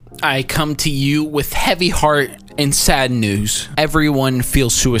I come to you with heavy heart and sad news. Everyone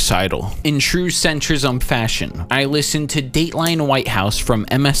feels suicidal. In true centrism fashion, I listened to Dateline White House from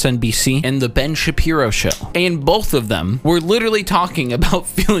MSNBC and The Ben Shapiro Show. And both of them were literally talking about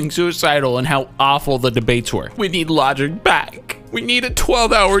feeling suicidal and how awful the debates were. We need Logic back. We need a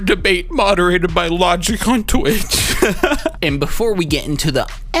 12-hour debate moderated by Logic on Twitch. And before we get into the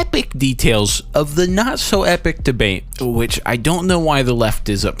epic details of the not-so-epic debate, which I don't know why the left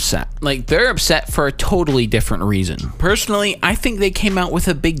is upset. Like, they're upset for a totally different reason. Personally, I think they came out with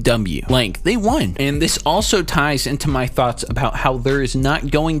a big W. Like, they won. And this also ties into my thoughts about how there is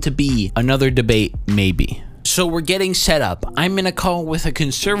not going to be another debate, maybe. So we're getting set up. I'm in a call with a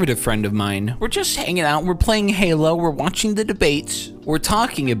conservative friend of mine. We're just hanging out. We're playing Halo. We're watching the debates. We're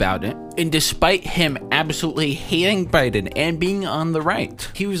talking about it. And despite him absolutely hating Biden and being on the right,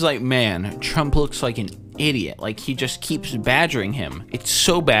 he was like, man, Trump looks like an idiot. Like, he just keeps badgering him. It's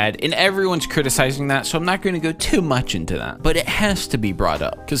so bad, and everyone's criticizing that, so I'm not going to go too much into that, but it has to be brought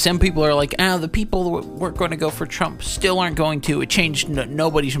up because some people are like, the people who weren't going to go for Trump still aren't going to. It changed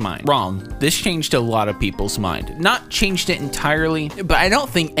nobody's mind. Wrong. This changed a lot of people's mind. Not changed it entirely, but I don't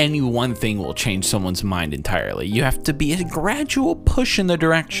think any one thing will change someone's mind entirely. You have to be a gradual push in the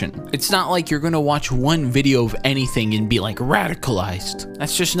direction. It's not like you're going to watch one video of anything and be like radicalized.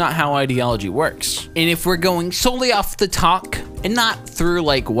 That's just not how ideology works. And if we're going solely off the talk and not through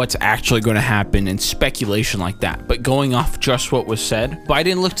like what's actually going to happen and speculation like that, but going off just what was said,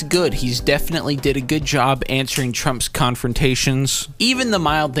 Biden looked good. He's definitely did a good job answering Trump's confrontations. Even the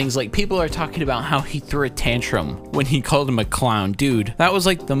mild things, like people are talking about how he threw a tantrum when he called him a clown. Dude, that was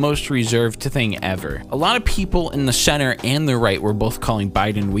like the most reserved thing ever. A lot of people in the center and the right were both calling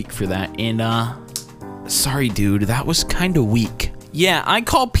Biden weak for that, and sorry dude, that was kind of weak. Yeah, I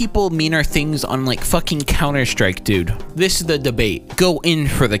call people meaner things on like fucking Counter-Strike, dude. This is the debate. Go in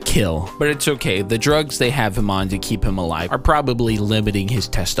for the kill. But it's okay. The drugs they have him on to keep him alive are probably limiting his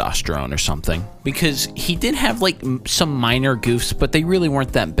testosterone or something. Because he did have like some minor goofs, but they really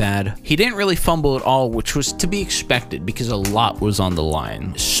weren't that bad. He didn't really fumble at all, which was to be expected because a lot was on the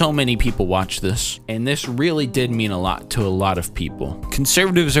line. So many people watched this, and this really did mean a lot to a lot of people.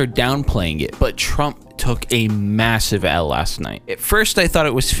 Conservatives are downplaying it, but Trump took a massive L last night. At first, I thought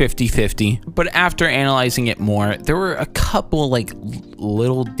it was 50-50, but after analyzing it more, there were a couple like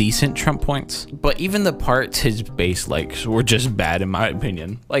little decent Trump points, but even the parts his base likes were just bad in my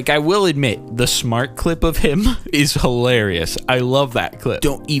opinion. Like, I will admit, the smart clip of him is hilarious. I love that clip.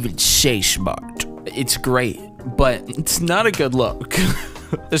 Don't even say smart. It's great, but it's not a good look.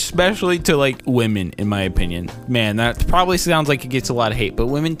 Especially to like women, in my opinion. Man, that probably sounds like it gets a lot of hate, but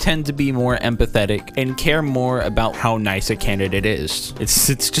women tend to be more empathetic and care more about how nice a candidate is.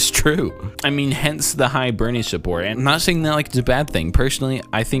 It's just true. I mean, hence the high Bernie support. And I'm not saying that like it's a bad thing. Personally,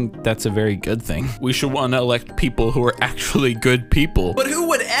 I think that's a very good thing. We should want to elect people who are actually good people. But who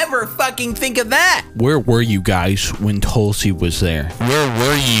would ever fucking think of that? Where were you guys when Tulsi was there? Where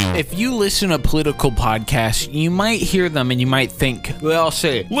were you? If you listen to political podcasts, you might hear them and you might think, well,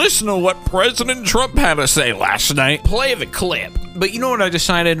 say, listen to what President Trump had to say last night. Play the clip. But you know what I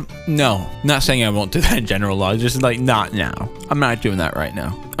decided? No, not saying I won't do that in general law, just like not now. I'm not doing that right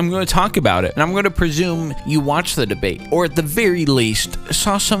now. I'm going to talk about it, and I'm going to presume you watched the debate, or at the very least,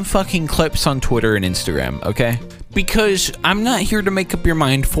 saw some fucking clips on Twitter and Instagram, okay? Because I'm not here to make up your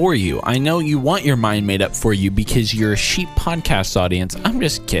mind for you. I know you want your mind made up for you because you're a sheep podcast audience. I'm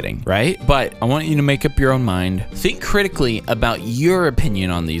just kidding, right? But I want you to make up your own mind. Think critically about your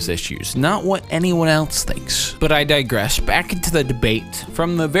opinion on these issues, not what anyone else thinks. But I digress. Back into the debate.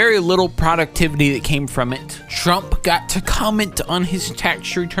 From the very little productivity that came from it, Trump got to comment on his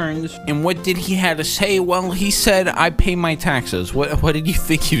tax returns. And what did he have to say? Well, he said, I pay my taxes. What did you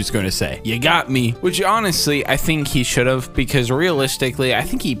think he was going to say? You got me. Which honestly, I think he should have, because realistically, I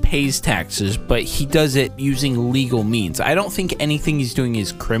think he pays taxes, but he does it using legal means. I don't think anything he's doing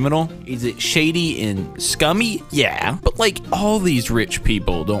is criminal. Is it shady and scummy? Yeah. But like, all these rich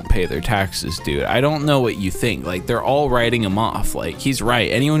people don't pay their taxes, dude. I don't know what you think. Like, they're all writing him off. Like, he's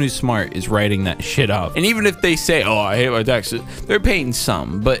right. Anyone who's smart is writing that shit off. And even if they say, oh, I hate my taxes, they're paying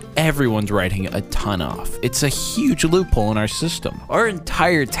some, but everyone's writing a ton off. It's a huge loophole in our system. Our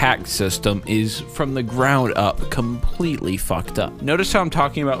entire tax system is from the ground up completely fucked up. Notice how I'm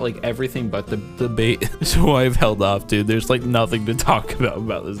talking about like everything but the debate. So I've held off, dude. There's like nothing to talk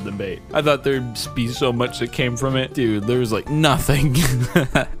about this debate. I thought there'd be so much that came from it. Dude, there's like nothing.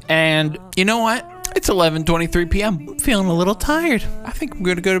 And you know what? It's 11:23 p.m. I'm feeling a little tired. I think I'm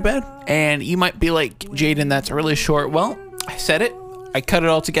gonna go to bed. And you might be like, Jaden, that's really short. Well, I said it. I cut it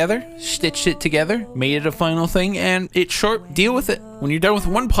all together, stitched it together, made it a final thing, and it's short. Deal with it. When you're done with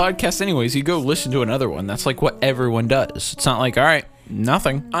one podcast anyways, you go listen to another one. That's like what everyone does. It's not like, all right,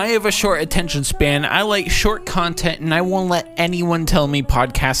 nothing. I have a short attention span. I like short content, and I won't let anyone tell me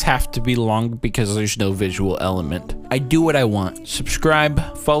podcasts have to be long because there's no visual element. I do what I want.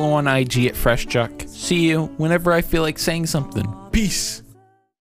 Subscribe, follow on IG at FreshJuck. See you whenever I feel like saying something. Peace.